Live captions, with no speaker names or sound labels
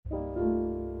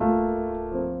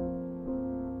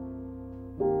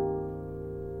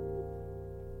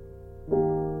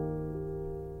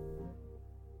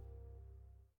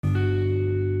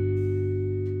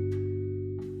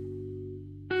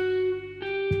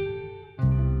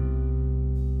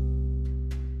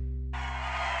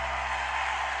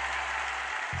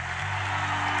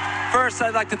First,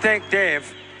 I'd like to thank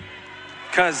Dave,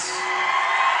 because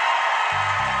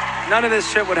none of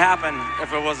this shit would happen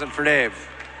if it wasn't for Dave.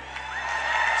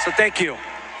 So thank you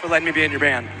for letting me be in your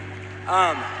band.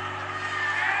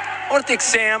 I want to thank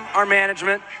Sam, our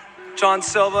management, John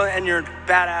Silva, and your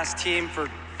badass team for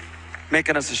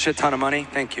making us a shit ton of money.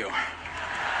 Thank you. I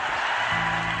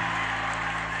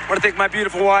want to thank my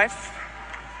beautiful wife,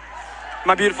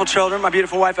 my beautiful children, my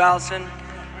beautiful wife, Allison,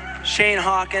 Shane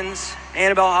Hawkins,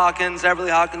 Annabelle Hawkins, Everly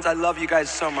Hawkins. I love you guys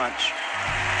so much.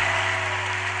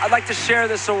 I'd like to share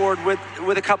this award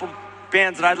with a couple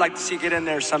bands that I'd like to see get in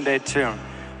there someday too.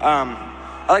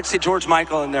 I'd like to see George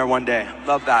Michael in there one day.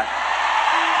 Love that.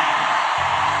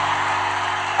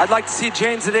 I'd like to see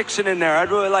Jane's Addiction in there.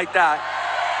 I'd really like that.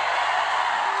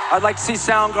 I'd like to see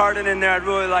Soundgarden in there. I'd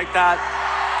really like that.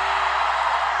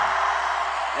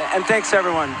 And thanks,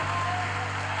 everyone.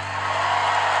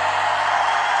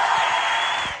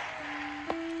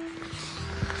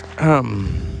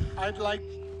 I'd like...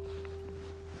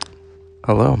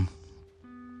 Hello.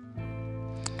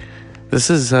 This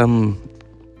is,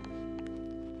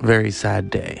 very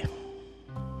sad day.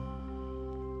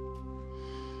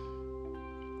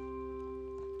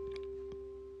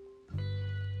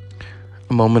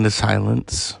 A moment of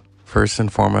silence, first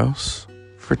and foremost,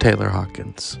 for Taylor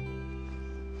Hawkins.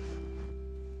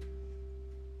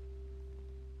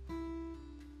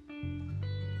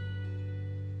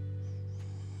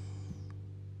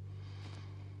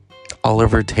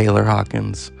 Oliver Taylor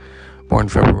Hawkins, born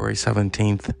February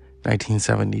 17th,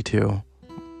 1972,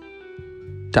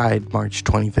 died March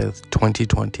 25th,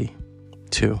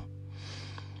 2022.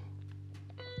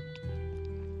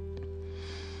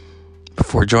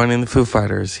 Before joining the Foo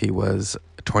Fighters, he was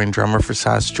a touring drummer for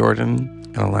Sass Jordan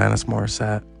and Alanis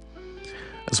Morissette,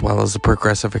 as well as the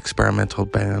progressive experimental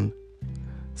band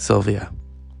Sylvia.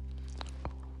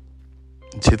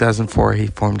 In 2004, he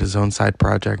formed his own side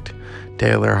project,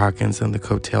 Taylor Hawkins and the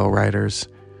Coattail Riders,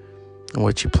 in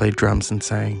which he played drums and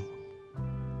sang.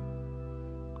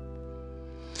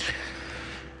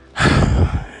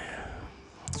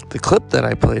 The clip that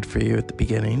I played for you at the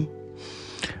beginning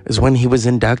is when he was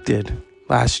inducted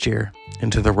last year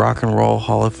into the Rock and Roll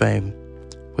Hall of Fame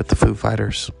with the Foo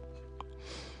Fighters.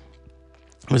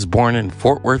 He was born in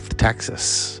Fort Worth,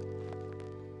 Texas.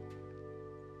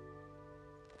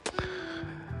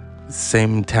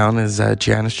 Same town as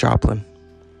Janis Joplin.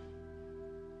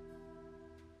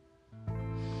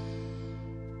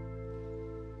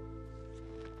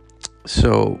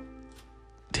 So,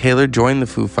 Taylor joined the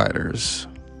Foo Fighters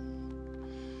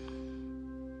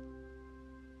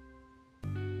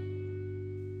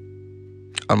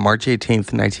on March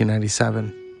 18th,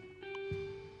 1997.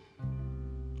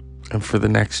 And for the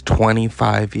next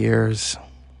 25 years,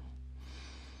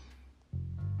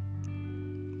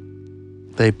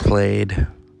 they played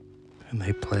and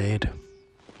they played.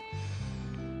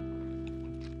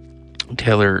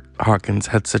 Taylor Hawkins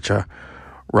had such a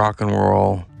rock and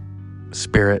roll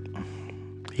spirit.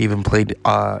 He even played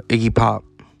Iggy Pop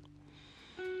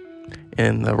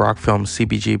in the rock film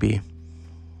CBGB.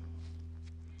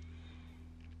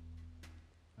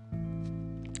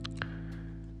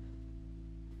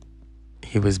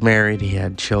 He was married, he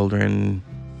had children.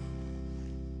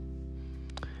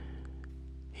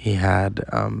 He had,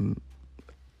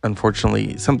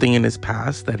 unfortunately, something in his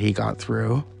past that he got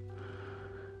through.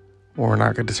 We're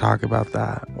not going to talk about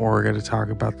that. We're going to talk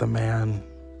about the man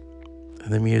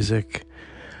and the music.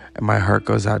 And my heart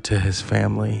goes out to his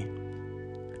family,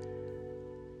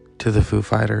 to the Foo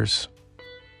Fighters,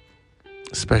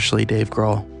 especially Dave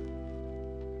Grohl.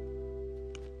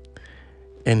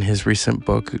 In his recent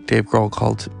book, Dave Grohl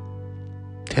called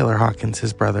Taylor Hawkins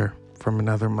his brother from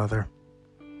another mother.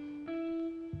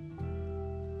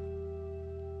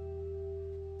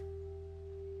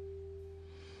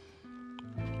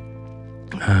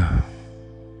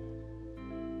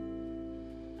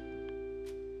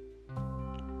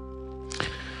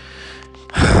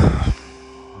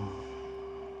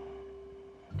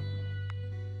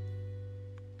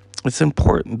 It's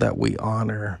important that we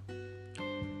honor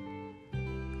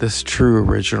this true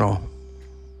original.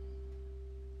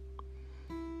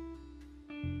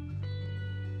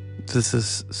 This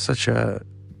is such a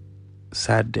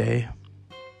sad day.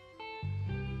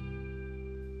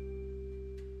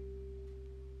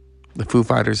 The Foo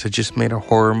Fighters had just made a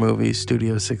horror movie,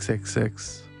 Studio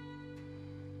 666.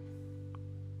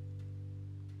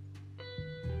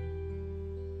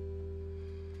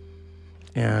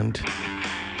 And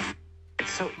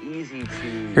It's so easy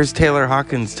to... Here's Taylor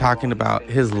Hawkins talking about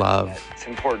his love. It's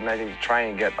important, I think, to try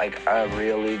and get like a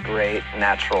really great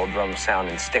natural drum sound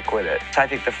and stick with it. So I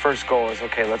think the first goal is,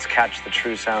 okay, let's catch the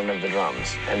true sound of the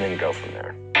drums and then go from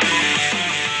there.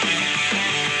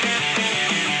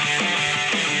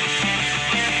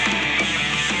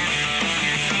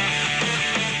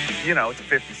 You know, it's a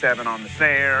 57 on the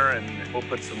snare, and we'll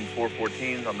put some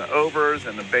 414s on the overs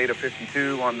and a Beta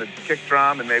 52 on the kick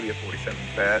drum and maybe a 47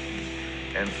 FET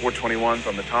and 421s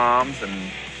on the toms and,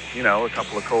 you know, a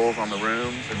couple of Coles on the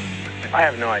rooms. And I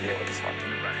have no idea what it's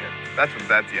talking about. That's what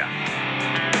that's, yeah.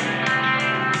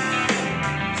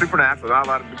 Supernatural, not a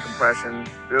lot of compression,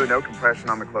 really no compression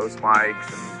on the close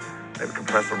mics, and maybe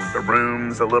compress the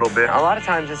rooms a little bit. A lot of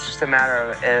times it's just a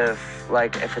matter of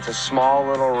if it's a small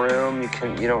little room, you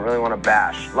don't really want to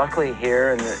bash. Luckily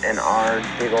here in our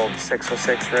big old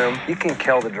 606 room, you can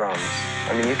kill the drums.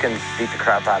 I mean, you can beat the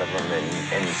crap out of them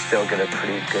and still get a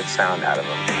pretty good sound out of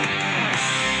them.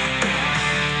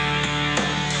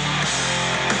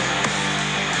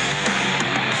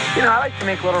 You know, I like to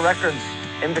make little records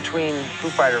in between Foo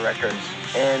Fighter records.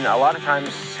 And a lot of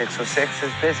times 606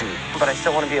 is busy, but I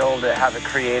still want to be able to have a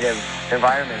creative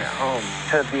environment at home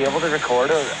to be able to record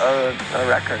a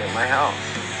record at my house.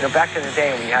 You know, back in the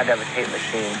day when you had to have a tape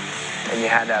machine and you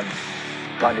had to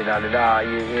have la-di-da-da-da,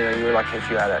 you were lucky if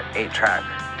you had an 8-track,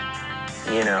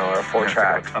 you know, or a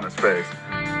 4-track. A ton of space.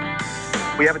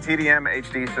 We have a TDM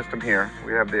HD system here.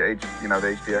 We have the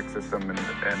HDX system,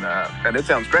 and it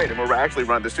sounds great. And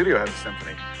the studio has a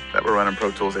Symphony that we're running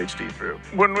Pro Tools HD through.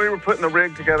 When we were putting the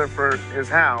rig together for his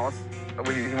house,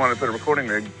 he wanted to put a recording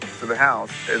rig to the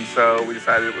house, and so we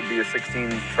decided it would be a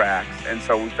 16 tracks. And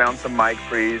so we found some mic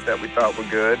pre's that we thought were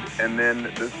good, and then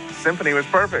the Symphony was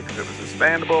perfect because it was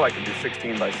expandable. I could do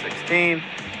 16 by 16.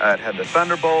 It had the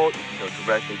Thunderbolt. You could go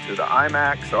directly to the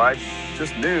iMac. So I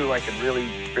just knew I could really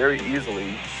very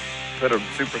easily put a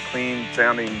super clean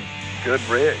sounding good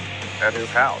rig at his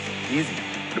house. Easy.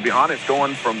 To be honest,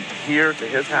 going from here to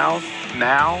his house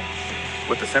now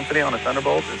with the Symphony on a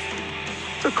Thunderbolt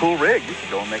it's a cool rig. You could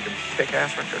go and make a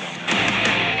kick-ass record on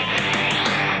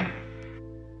that.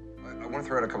 I want to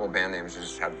throw out a couple of band names.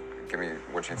 Give me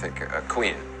what you think.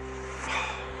 Queen.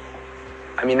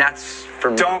 I mean, that's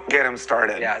for me. Don't get him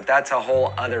started. Yeah, that's a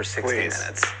whole other 60 Please.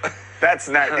 minutes. That's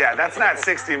not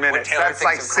 60 minutes. That's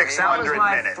like 600 That was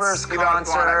my minutes. first You don't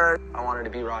concert. I wanted to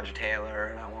be Roger Taylor,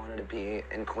 and I wanted to be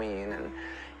in Queen, and,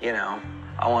 you know,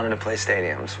 I wanted to play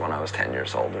stadiums when I was 10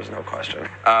 years old. There's no question.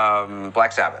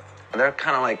 Black Sabbath. They're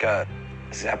kind of like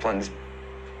Zeppelin's,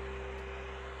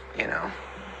 you know,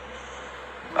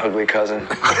 ugly cousin. You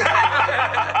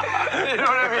know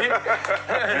what I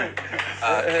mean?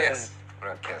 Kiss. What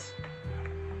about Kiss?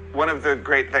 One of the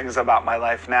great things about my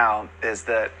life now is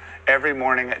that every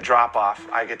morning at drop-off,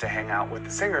 I get to hang out with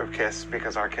the singer of Kiss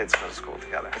because our kids go to school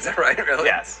together. Is that right, really?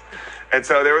 Yes. And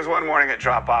so there was one morning at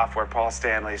drop-off where Paul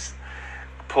Stanley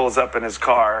pulls up in his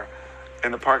car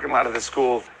in the parking lot of the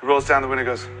school. He rolls down the window and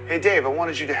goes, "Hey, Dave, I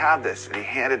wanted you to have this." And he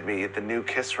handed me the new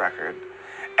Kiss record.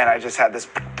 And I just had this,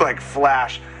 like,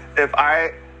 flash. If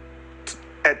I,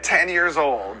 at 10 years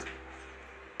old,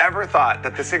 ever thought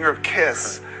that the singer of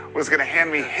Kiss was going to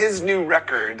hand me his new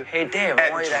record Hey, Dave,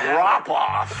 I want you to have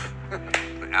drop-off.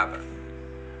 ABBA.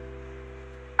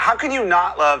 How can you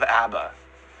not love ABBA?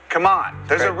 Come on.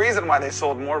 There's a reason why they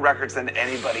sold more records than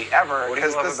anybody ever. What do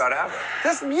you love about ABBA?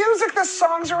 This music, the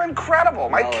songs are incredible.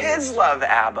 My kids love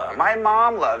ABBA. My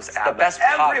mom loves ABBA. The best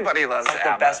pop, Everybody loves it's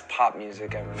ABBA. the best pop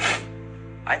music ever made,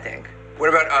 I think. What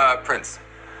about Prince?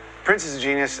 Prince is a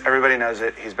genius. Everybody knows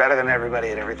it. He's better than everybody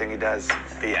at everything he does.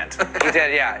 The end. He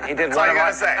did, yeah. He did That's all one you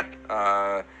of gotta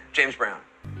our... say. James Brown.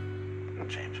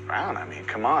 James Brown, I mean,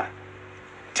 come on.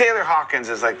 Taylor Hawkins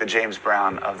is like the James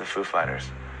Brown of the Foo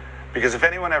Fighters. Because if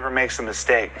anyone ever makes a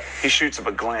mistake, he shoots up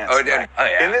a glance. Oh, yeah. Oh,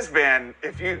 yeah. In this band,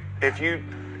 if you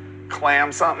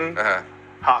clam something, Uh-huh.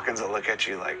 Hawkins will look at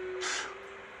you like,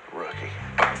 rookie.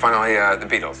 Finally, the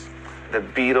Beatles. The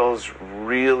Beatles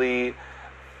really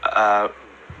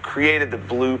created the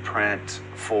blueprint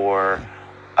for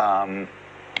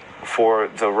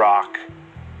the rock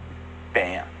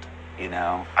band, you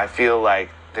know? I feel like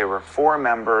there were 4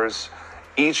 members.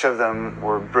 Each of them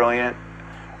were brilliant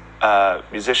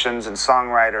musicians and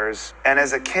songwriters. And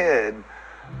as a kid,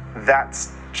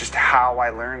 that's just how I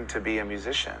learned to be a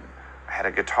musician. I had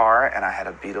a guitar and I had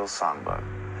a Beatles songbook.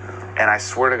 And I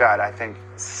swear to God, I think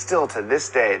still to this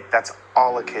day, that's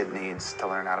all a kid needs to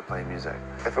learn how to play music.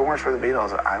 If it weren't for the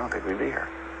Beatles, I don't think we'd be here.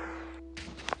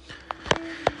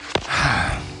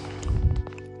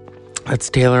 That's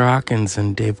Taylor Hawkins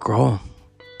and Dave Grohl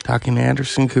talking to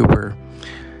Anderson Cooper.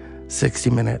 60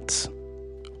 minutes.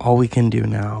 all we can do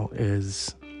now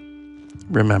is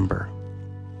remember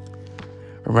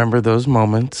those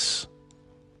moments.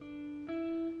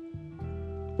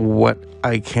 What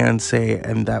I can say,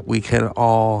 and that we can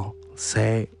all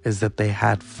say, is that they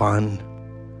had fun.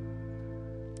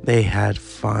 They had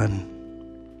fun.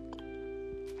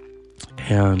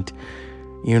 And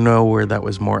you know where that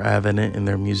was more evident in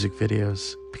their music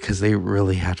videos, because they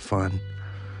really had fun.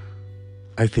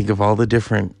 I think of all the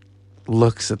different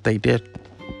looks that they did.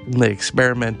 They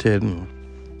experimented. And,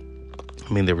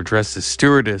 I mean, they were dressed as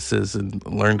stewardesses in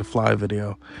Learn to Fly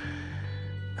video.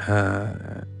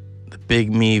 The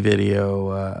Big Me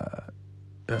video.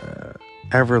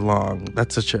 Everlong.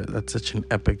 That's such an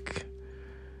epic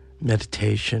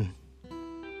meditation.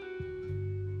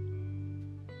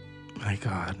 My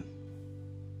God.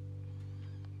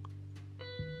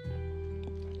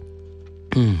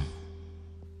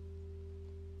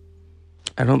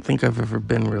 I don't think I've ever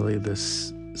been really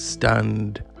this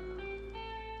stunned.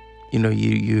 You know,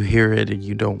 you hear it and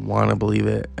you don't want to believe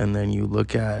it, and then you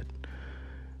look at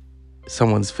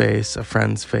someone's face, a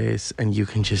friend's face, and you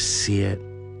can just see it.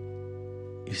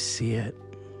 You see it.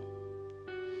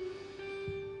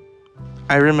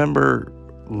 I remember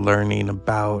learning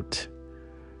about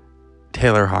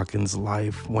Taylor Hawkins'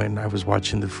 life when I was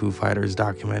watching the Foo Fighters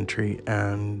documentary,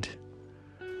 and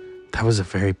that was a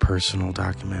very personal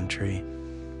documentary.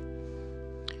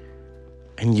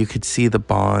 And you could see the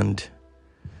bond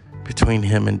between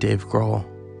him and Dave Grohl,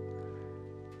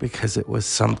 because it was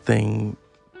something.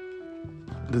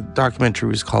 The documentary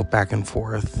was called Back and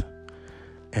Forth,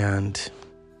 and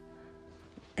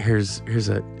here's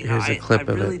a clip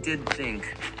of it. I really did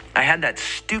think I had that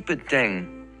stupid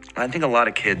thing. I think a lot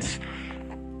of kids,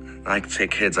 I say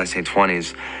kids, I say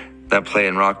 20s, that play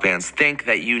in rock bands think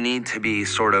that you need to be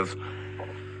sort of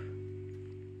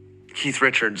Keith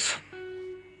Richards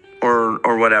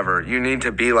or whatever. You need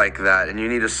to be like that, and you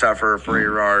need to suffer for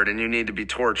your art, and you need to be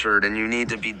tortured, and you need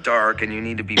to be dark, and you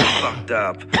need to be fucked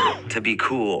up to be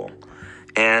cool.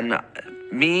 And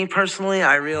me personally,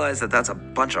 I realize that that's a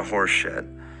bunch of horse shit,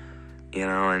 you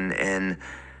know, and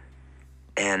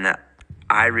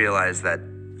I realize that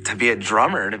to be a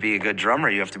drummer, to be a good drummer,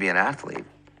 you have to be an athlete.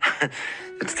 You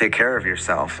have to take care of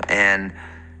yourself, and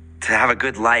to have a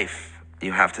good life,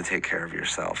 you have to take care of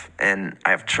yourself. And I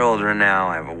have children now,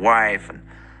 I have a wife, and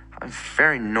I'm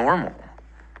very normal.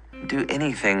 I don't do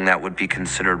anything that would be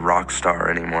considered rock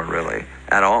star anymore, really,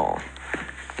 at all.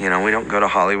 You know, we don't go to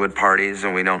Hollywood parties,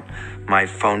 and my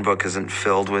phone book isn't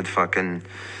filled with fucking,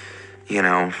 you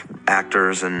know,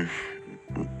 actors and,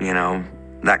 you know,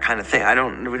 that kind of thing.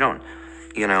 We don't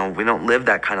live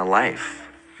that kind of life,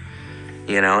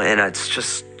 you know, and it's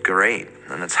just great,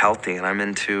 and it's healthy, and I'm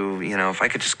into, you know, if I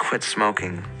could just quit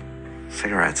smoking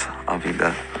cigarettes, I'll be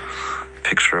the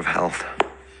picture of health.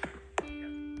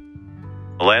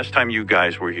 The last time you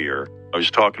guys were here, I was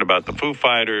talking about the Foo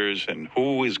Fighters and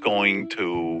who is going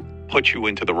to put you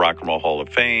into the Rock and Roll Hall of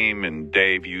Fame. And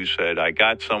Dave, you said, I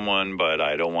got someone, but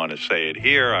I don't want to say it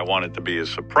here. I want it to be a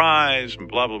surprise, and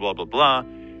blah, blah, blah, blah, blah.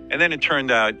 And then it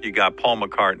turned out you got Paul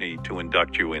McCartney to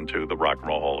induct you into the Rock and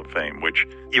Roll Hall of Fame, which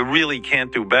you really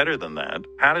can't do better than that.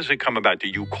 How does it come about? Do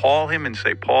you call him and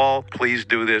say, Paul, please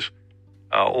do this?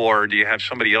 Or do you have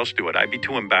somebody else do it? I'd be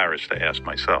too embarrassed to ask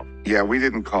myself. Yeah, we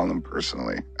didn't call him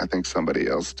personally. I think somebody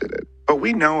else did it. But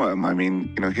we know him. I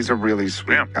mean, you know, he's a really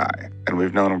sweet guy, and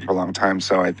we've known him for a long time.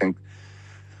 So I think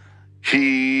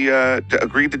he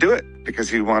agreed to do it because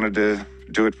he wanted to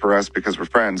do it for us because we're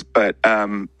friends. But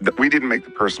we didn't make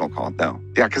the personal call, no.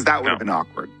 Yeah, because that would have been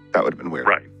awkward. That would have been weird.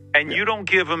 Right. And you don't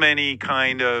give him any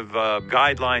kind of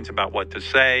guidelines about what to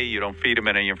say. You don't feed him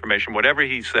any information. Whatever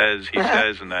he says,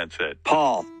 and that's it.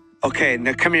 Paul, okay,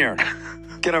 now come here.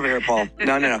 Get over here, Paul.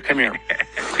 No, come here.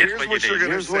 Here's what you're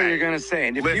going to say. What you're going to say.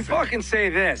 And if you fucking say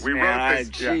this, we man, wrote this.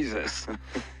 Jesus.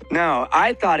 No,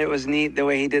 I thought it was neat the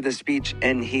way he did the speech,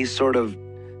 and he sort of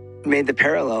made the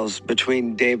parallels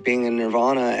between Dave being in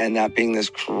Nirvana and that being this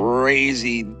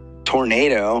crazy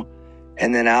tornado.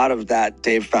 And then out of that,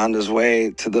 Dave found his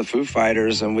way to the Foo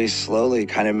Fighters, and we slowly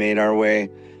kind of made our way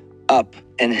up.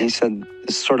 And he said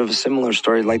it's sort of a similar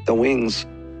story like the Wings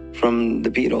from the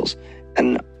Beatles.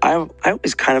 And I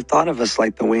always kind of thought of us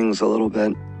like the Wings a little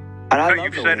bit. And I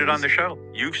you've said it on the show.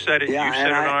 You've said it. Yeah, you've said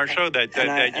it on our show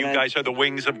that you guys are the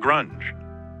Wings of grunge.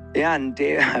 Yeah, and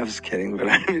Dave, I was kidding, but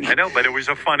I know, but it was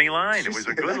a funny line. It was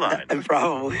a good line.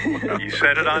 Probably. You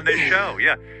said it on this show,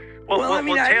 yeah. Well, I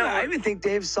mean, I even think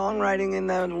Dave's songwriting in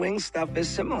the Wings stuff is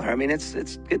similar. I mean,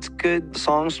 it's good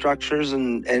song structures,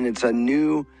 and it's a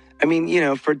new. I mean, you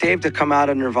know, for Dave to come out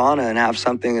of Nirvana and have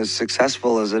something as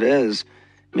successful as it is,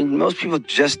 I mean, most people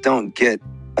just don't get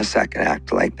a second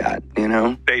act like that, you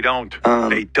know? They don't.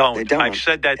 They don't. I've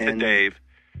said that to And- Dave.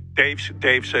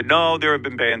 Dave said, no, there have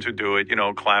been bands who do it. You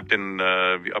know, Clapton,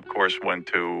 of course, went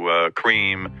to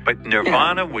Cream. But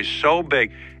Nirvana was so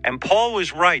big. And Paul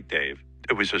was right, Dave.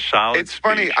 It was a solid It's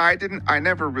funny. speech. I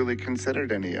never really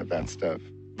considered any of that stuff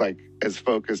like as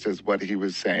focused as what he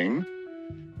was saying.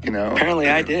 You know, Apparently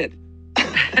I did.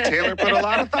 Taylor put a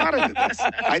lot of thought into this.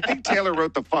 I think Taylor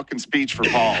wrote the fucking speech for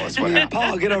Paul. Is what happened.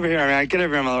 Paul, get over here, man. Get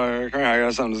over here, motherfucker. I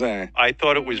got something to say. I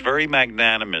thought it was very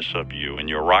magnanimous of you in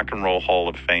your Rock and Roll Hall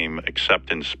of Fame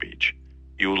acceptance speech.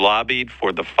 You lobbied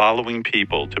for the following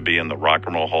people to be in the Rock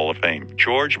and Roll Hall of Fame.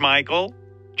 George Michael,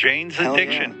 Jane's Hell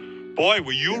Addiction. Boy,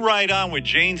 were you right on with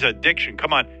Jane's Addiction.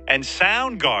 Come on. And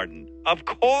Soundgarden, of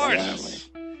course.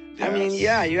 I mean,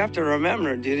 yeah, you have to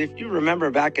remember, dude, if you remember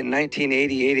back in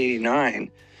 1988,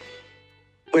 89,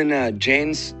 when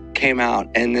Jane's came out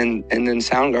and then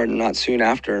Soundgarden not soon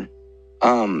after,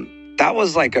 that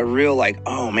was like a real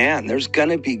oh man, there's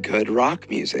gonna be good rock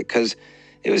music, because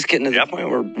it was getting to the point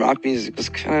where rock music was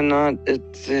kind of not,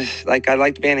 it's like I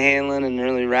liked Van Halen and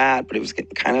early Rat, but it was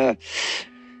getting kind of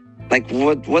like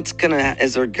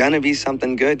is there gonna be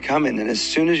something good coming? And as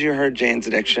soon as you heard Jane's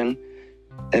Addiction,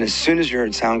 and as soon as you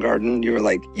heard Soundgarden, you were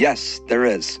like, yes, there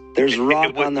is. There's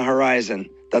rock on the horizon.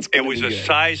 That's It gonna was be a good.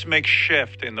 seismic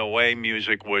shift in the way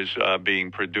music was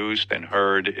being produced and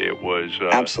heard. It was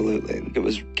Absolutely. It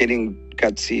was getting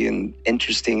gutsy and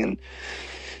interesting and,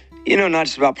 you know, not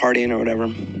just about partying or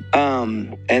whatever.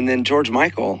 And then George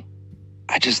Michael,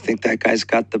 I just think that guy's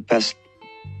got the best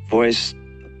voice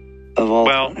of all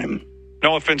time.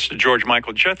 No offense to George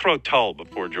Michael. Jethro Tull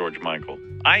before George Michael.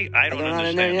 I don't They're not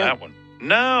in there understand yet? that one.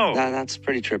 No. That's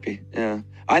pretty trippy. Yeah.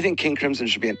 I think King Crimson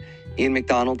should be in. Ian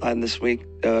McDonald died this week.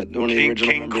 One of the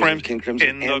original members of King Crimson.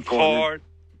 In the and Foreigner. court.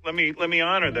 Let me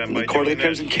honor them In by the court of doing the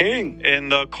Crimson this. King. In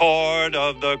the court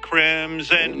of the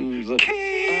Crimson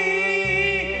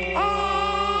King.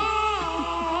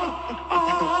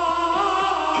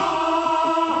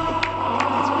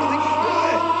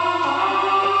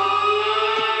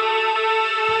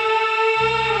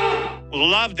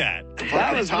 Love that.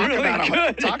 That was Talk really about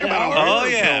good. Talk about Oh,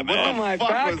 yeah, man. Oh, my fuck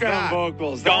was background that?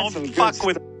 vocals. Don't That's some good fuck stuff.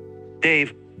 with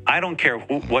Dave. I don't care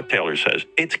what Taylor says.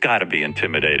 It's got to be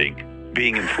intimidating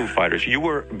being in Foo Fighters. You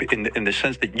were in the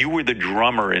sense that you were the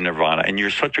drummer in Nirvana, and you're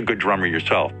such a good drummer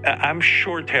yourself. I'm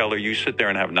sure, Taylor, you sit there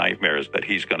and have nightmares that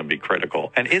he's going to be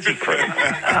critical. And is he critical?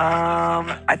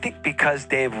 I think because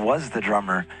Dave was the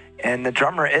drummer, and the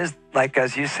drummer is, like,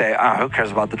 as you say, who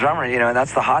cares about the drummer? You know, and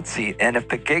that's the hot seat. And if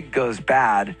the gig goes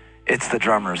bad, it's the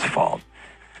drummer's fault.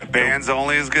 The band's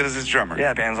only as good as its drummer.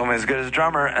 Yeah, the band's only as good as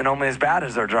drummer and only as bad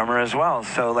as their drummer as well.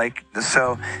 So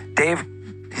Dave,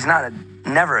 he's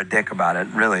never a dick about it,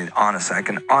 really, honestly. I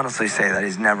can honestly say that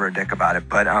he's never a dick about it.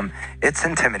 But it's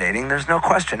intimidating. There's no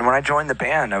question. When I joined the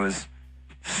band, I was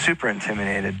super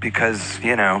intimidated because,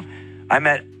 you know, I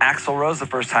met Axl Rose the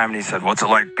first time and he said, "What's it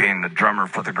like being the drummer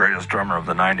for the greatest drummer of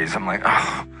the 90s? I'm like,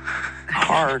 oh,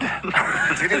 hard.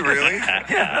 Did he really?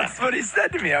 Yeah, that's what he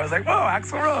said to me. I was like, whoa,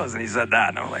 Axl Rose. And he said that.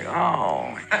 And I'm like, oh,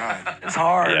 my God, it's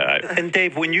hard. Yeah. And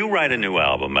Dave, when you write a new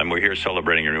album, and we're here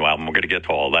celebrating your new album, we're going to get to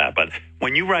all that. But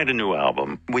when you write a new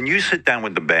album, when you sit down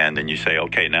with the band and you say,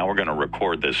 okay, now we're going to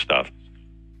record this stuff,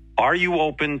 are you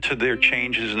open to their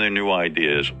changes and their new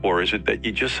ideas? Or is it that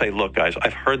you just say, look, guys,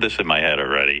 I've heard this in my head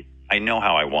already. I know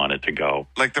how I want it to go.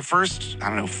 Like the first,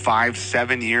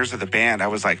 5-7 years of the band, I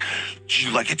was like,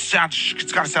 it's got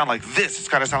to sound like this. It's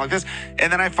got to sound like this.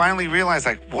 And then I finally realized,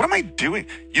 like, what am I doing?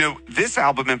 You know, this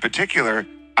album in particular,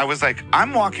 I was like,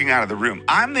 I'm walking out of the room.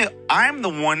 I'm the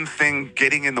one thing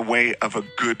getting in the way of a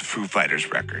good Foo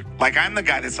Fighters record. Like, I'm the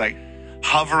guy that's like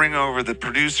hovering over the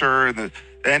producer and the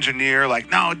engineer, like,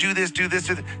 no, do this, do this,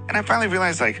 do this. And I finally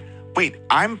realized, like, wait,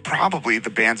 I'm probably the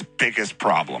band's biggest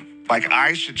problem. Like,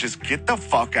 I should just get the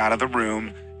fuck out of the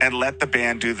room and let the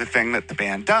band do the thing that the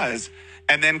band does,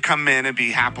 and then come in and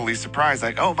be happily surprised.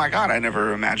 Like, oh my God, I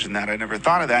never imagined that. I never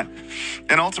thought of that.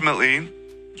 And ultimately,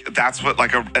 that's what,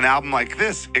 like, an album like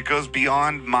this, it goes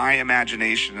beyond my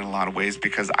imagination in a lot of ways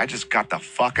because I just got the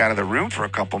fuck out of the room for a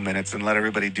couple minutes and let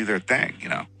everybody do their thing, you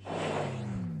know?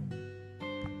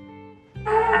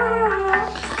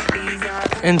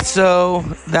 And so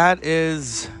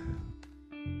that's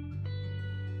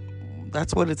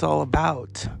what it's all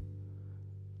about.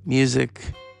 Music,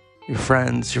 your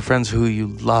friends who you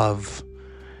love.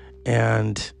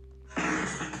 And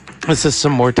this is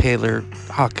some more Taylor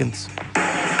Hawkins.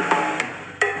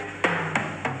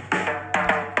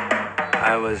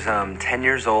 I was 10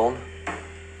 years old,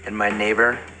 and my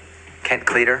neighbor, Kent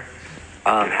Cleater,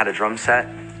 had a drum set.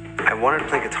 I wanted to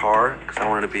play guitar because I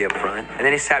wanted to be up front. And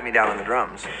then he sat me down on the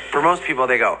drums. For most people,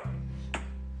 they go,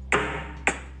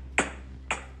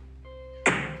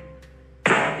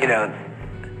 you know,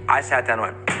 I sat down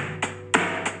and went.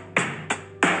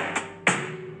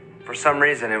 For some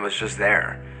reason, it was just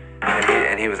there.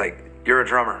 And he was like, "You're a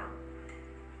drummer."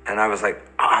 And I was like,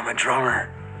 "Oh, I'm a drummer.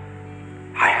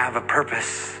 I have a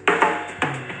purpose."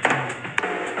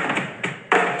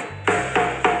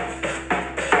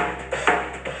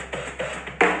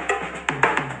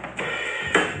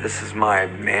 This is my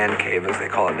man cave, as they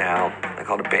call it now. They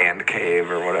call it a band cave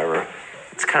or whatever.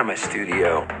 It's kind of my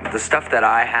studio. The stuff that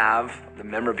I have, the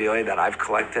memorabilia that I've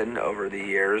collected over the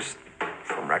years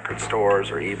from record stores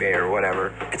or eBay or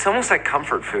whatever, it's almost like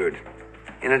comfort food.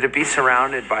 You know, to be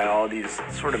surrounded by all these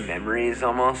sort of memories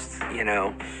almost, you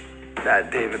know,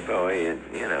 that David Bowie and,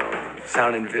 you know,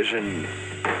 Sound and Vision,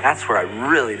 that's where I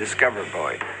really discovered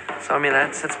Bowie. So, I mean,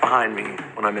 that sits behind me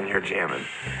when I'm in here jamming.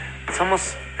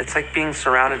 It's like being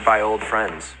surrounded by old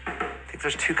friends. I think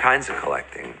there's two kinds of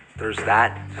collecting. There's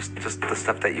that, just the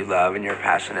stuff that you love and you're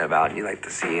passionate about and you like to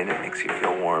see and it makes you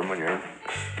feel warm when you're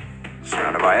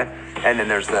surrounded by it. And then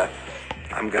there's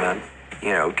I'm gonna,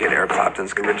 you know, get Eric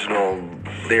Clapton's original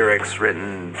lyrics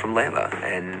written from Layla.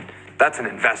 And that's an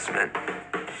investment.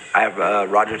 I have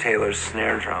Roger Taylor's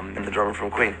snare drum, and the drummer from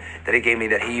Queen, that he gave me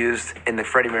that he used in the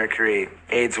Freddie Mercury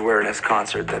AIDS awareness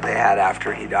concert that they had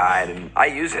after he died, and I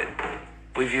use it.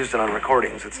 We've used it on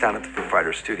recordings. It's down at the Foo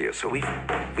Fighters studio, so we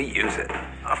use it.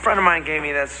 A friend of mine gave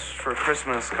me this for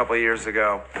Christmas a couple of years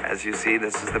ago. As you see,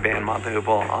 this is the band Mott the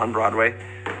Hoople on Broadway,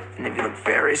 and if you look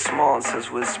very small, it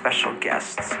says with special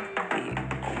guests. Queen.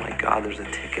 Oh my God, there's a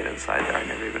ticket inside there. I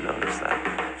never even noticed that.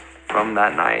 From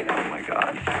that night, oh my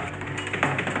God.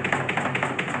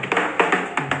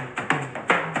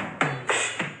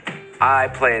 I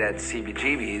played at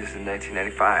CBGB's in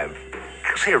 1995.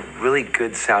 Actually a really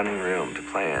good sounding room to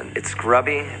play in. It's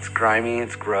grubby, it's grimy,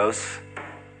 it's gross.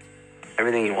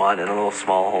 Everything you want in a little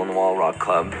small hole-in-the-wall rock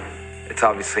club. It's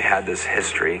obviously had this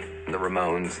history. The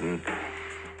Ramones and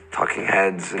Talking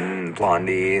Heads and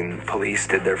Blondie and Police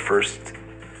did their first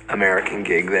American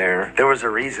gig there. There was a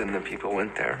reason that people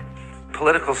went there.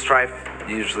 Political strife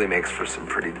usually makes for some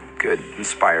pretty good,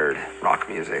 inspired rock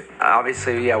music.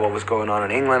 Obviously, yeah, what was going on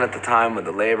in England at the time with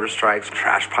the labor strikes,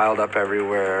 trash piled up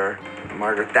everywhere.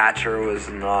 Margaret Thatcher was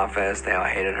in office, they all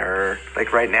hated her.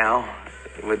 Like right now,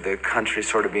 with the country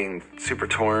sort of being super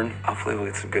torn, hopefully we'll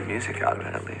get some good music out of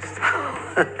it at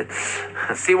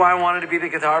least. See why I wanted to be the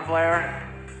guitar player?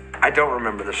 I don't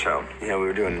remember the show. You know, we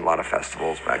were doing a lot of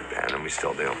festivals back then, and we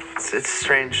still do. It's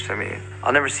strange to me.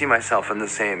 I'll never see myself in the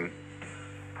same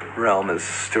realm as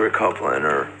Stuart Copeland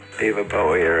or David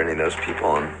Bowie or any of those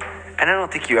people, and I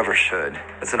don't think you ever should.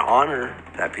 It's an honor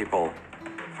that people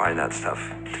find that stuff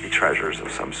to be treasures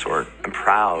of some sort. I'm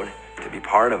proud to be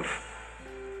part of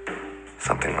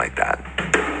something like that.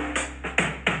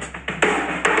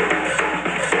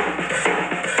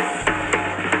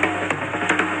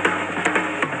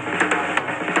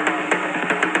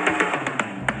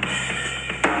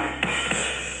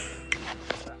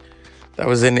 That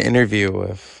was an interview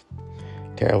with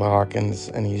Taylor Hawkins,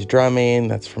 and he's drumming.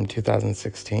 That's from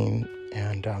 2016.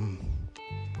 And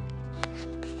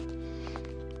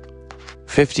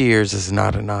 50 years is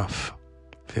not enough.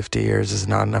 50 years is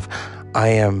not enough. I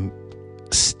am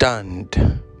stunned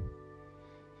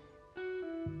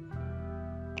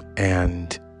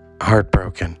and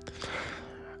heartbroken.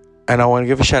 And I want to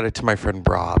give a shout out to my friend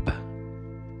Rob,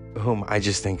 whom I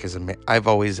just think is amazing. I've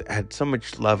always had so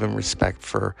much love and respect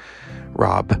for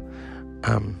Rob.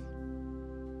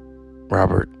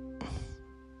 Robert.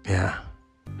 Yeah.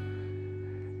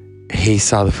 He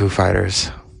saw the Foo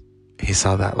Fighters. He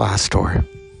saw that last tour.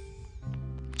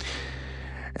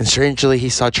 And strangely, he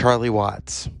saw Charlie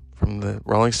Watts from the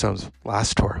Rolling Stones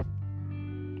last tour.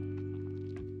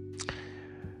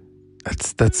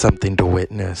 That's something to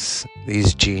witness.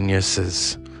 These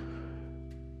geniuses,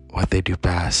 what they do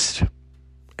best.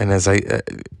 And as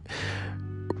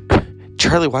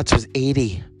Charlie Watts was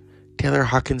 80. Taylor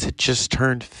Hawkins had just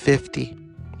turned 50.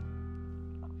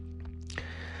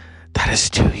 That is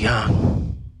too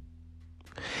young.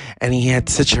 And he had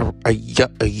such a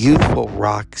youthful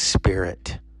rock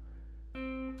spirit.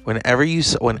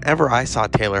 Whenever I saw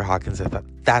Taylor Hawkins, I thought,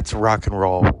 that's rock and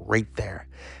roll right there.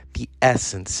 The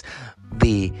essence,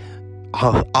 the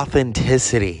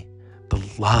authenticity, the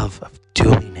love of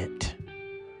doing it.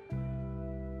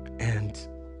 And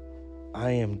I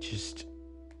am just,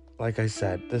 like I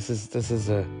said, this is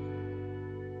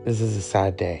a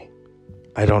sad day.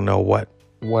 I don't know what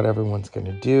everyone's going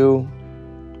to do.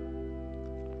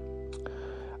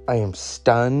 I am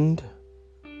stunned.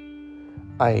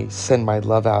 I send my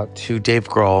love out to Dave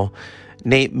Grohl,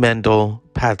 Nate Mendel,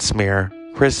 Pat Smear,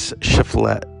 Chris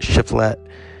Shiflett,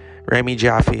 Rami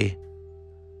Jaffe,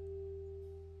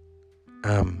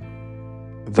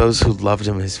 those who loved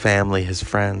him, his family, his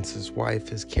friends, his wife,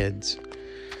 his kids.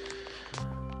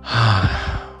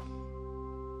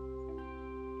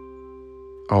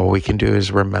 All we can do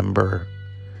is remember.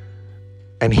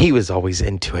 And he was always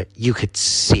into it. You could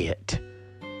see it.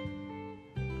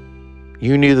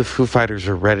 You knew the Foo Fighters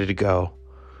were ready to go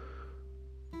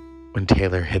when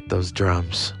Taylor hit those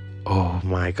drums. Oh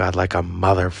my God, like a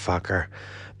motherfucker.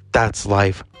 That's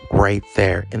life right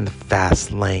there in the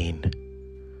fast lane.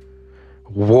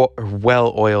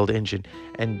 Well-oiled engine.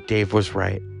 And Dave was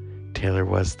right. Taylor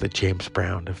was the James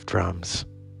Brown of drums.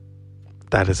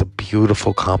 That is a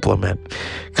beautiful compliment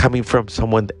coming from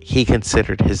someone that he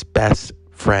considered his best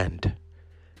friend.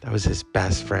 That was his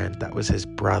best friend. That was his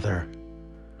brother.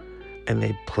 And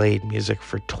they played music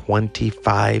for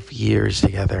 25 years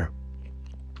together.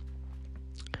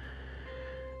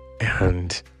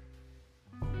 And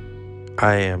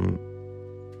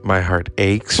my heart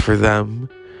aches for them,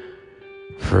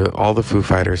 for all the Foo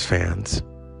Fighters fans,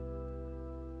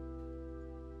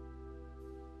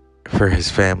 for his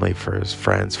family, for his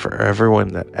friends, for everyone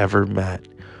that ever met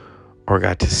or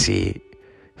got to see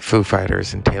Foo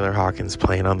Fighters and Taylor Hawkins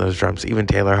playing on those drums, even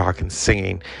Taylor Hawkins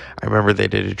singing. I remember they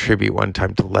did a tribute one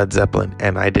time to Led Zeppelin,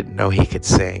 and I didn't know he could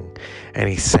sing. And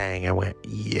he sang. I went,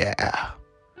 yeah.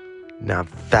 Now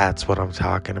that's what I'm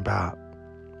talking about.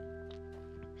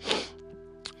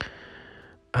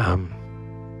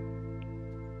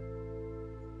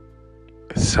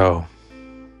 So,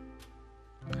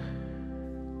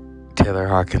 Taylor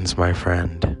Hawkins, my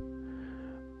friend,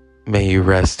 may you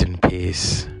rest in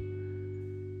peace.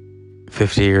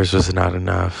 50 years was not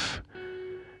enough.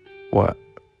 What,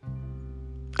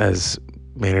 as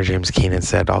Maynard James Keenan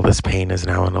said, all this pain is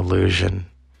now an illusion,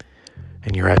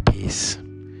 and you're at peace.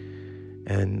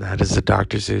 And that is the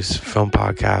Dr. Zeus Film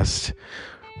Podcast.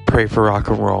 Pray for rock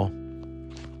and roll,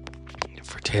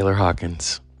 for Taylor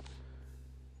Hawkins,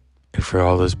 and for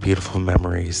all those beautiful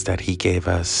memories that he gave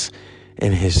us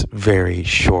in his very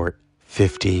short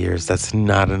 50 years. That's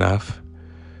not enough.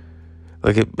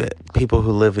 Look at people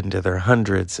who live into their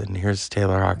hundreds, and here's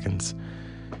Taylor Hawkins.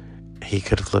 He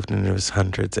could have lived into his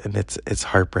hundreds, and it's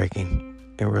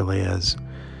heartbreaking. It really is.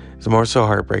 It's more so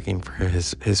heartbreaking for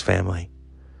his family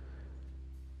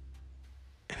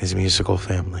and his musical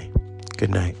family. Good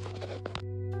night.